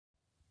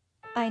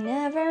I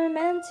never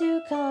meant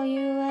to call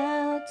you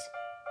out.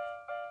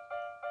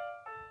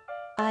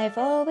 I've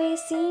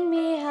always seen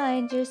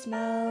behind your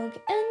smoke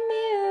and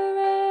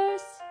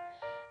mirrors.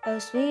 Oh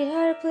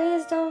sweetheart,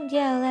 please don't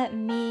yell at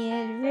me.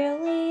 It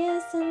really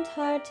isn't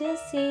hard to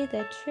see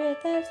the truth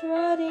that's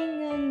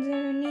rotting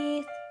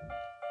underneath.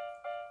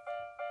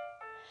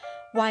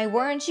 Why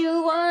weren't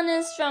you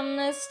honest from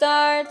the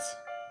start?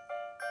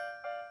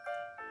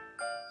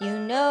 You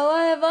know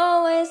I've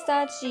always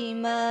thought she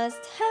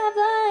must have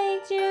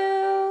liked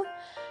you.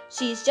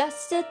 She's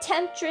just a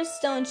temptress,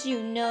 don't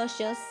you know?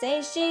 She'll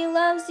say she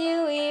loves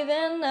you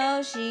even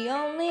though she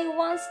only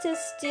wants to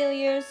steal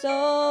your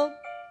soul.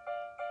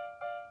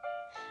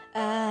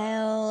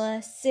 I'll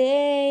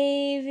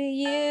save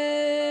you.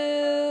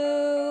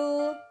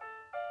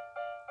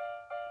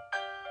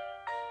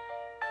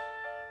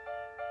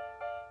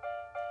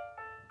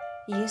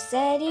 You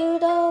said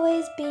you'd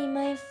always be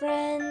my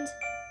friend,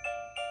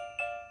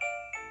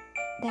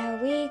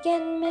 that we get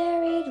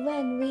married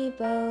when we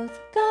both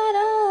got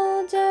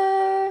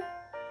older.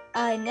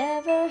 I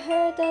never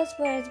heard those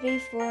words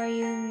before.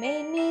 You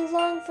made me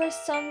long for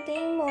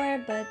something more,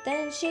 but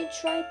then she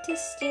tried to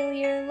steal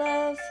your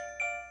love.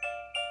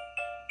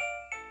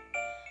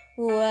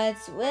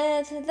 What's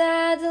with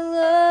that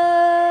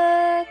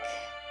look?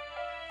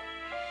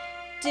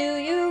 Do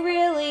you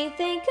really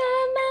think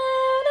I'm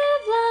out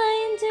of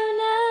line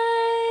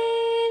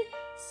tonight?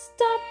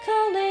 Stop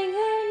calling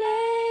her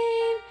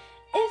name.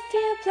 If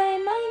you play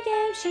my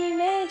game, she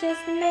may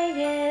just make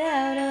it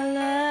out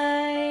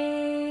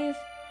alive.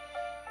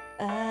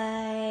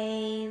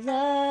 I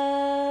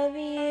love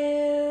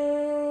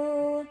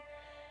you.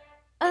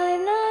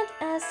 I'm not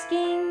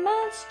asking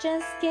much,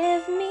 just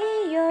give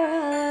me your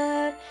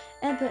heart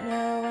and put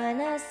no one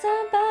else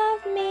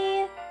above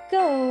me.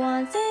 Go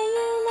on, say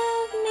you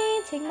love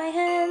me. Take my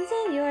hands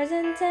in yours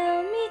and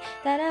tell me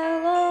that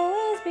I'll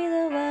always be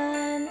the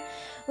one.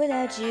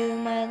 Without you,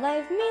 my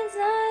life means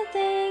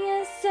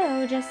nothing.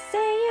 So just say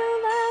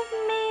you love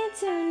me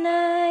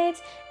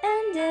tonight.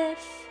 And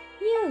if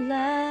you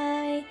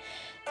lie,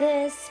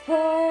 this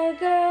poor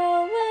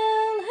girl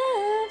will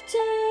have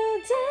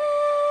to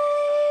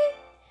die.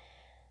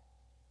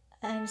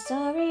 I'm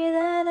sorry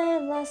that I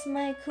lost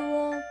my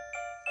cool.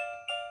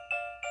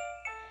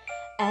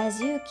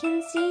 As you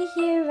can see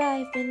here,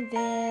 I've been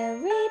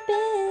very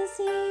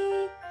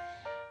busy.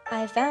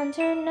 I found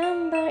her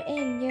number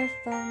in your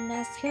phone,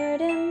 asked her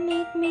to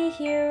meet me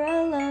here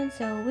alone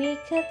so we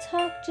could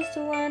talk just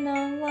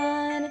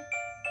one-on-one.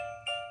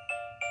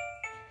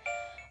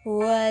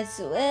 What's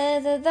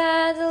with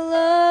that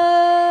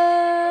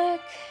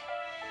look?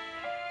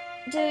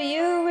 Do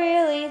you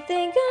really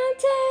think I'm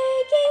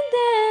taking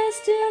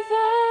this too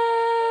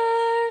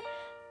far?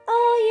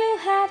 All you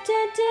have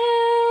to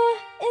do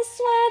is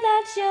swear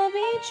that you'll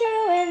be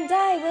true, and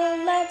I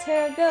will let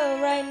her go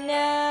right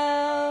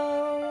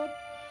now.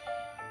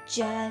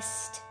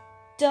 Just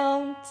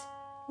don't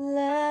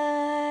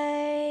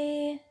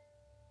lie.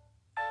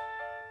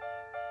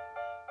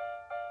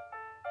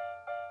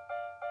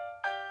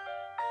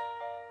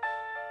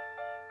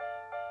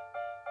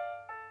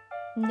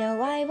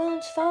 No, I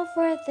won't fall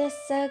for this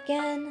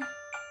again.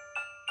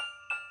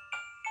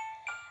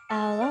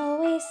 I'll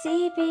always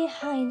see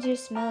behind your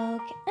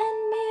smoke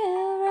and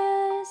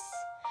mirrors.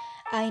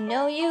 I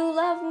know you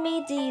love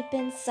me deep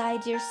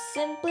inside. You're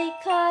simply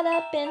caught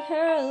up in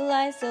her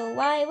lies, so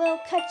I will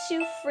cut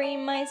you free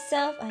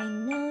myself. I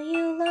know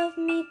you love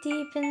me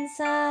deep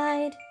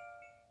inside.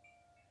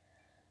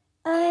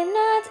 I'm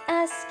not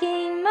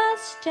asking much,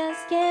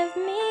 just give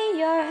me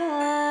your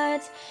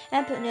heart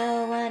and put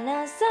no one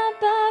else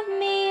above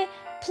me.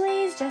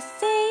 Please just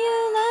say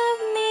you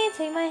love me.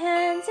 Take my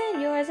hands in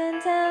yours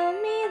and tell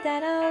me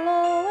that I'll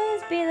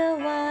always be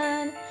the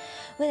one.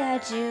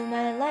 Without you,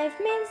 my life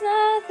means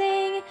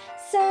nothing,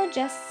 so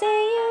just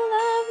say you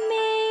love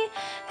me.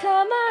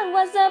 Come on,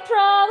 what's the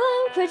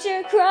problem? Quit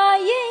your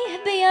crying,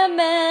 be a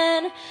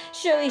man.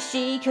 Surely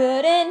she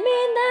couldn't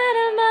mean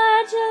that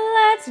much.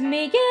 Let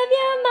me give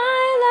you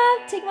my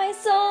love. Take my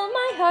soul,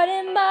 my heart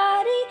and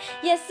body.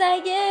 Yes,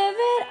 I give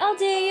it all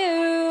to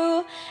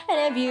you. And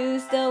if you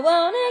still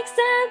won't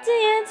accept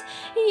it,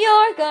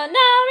 you're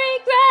gonna regret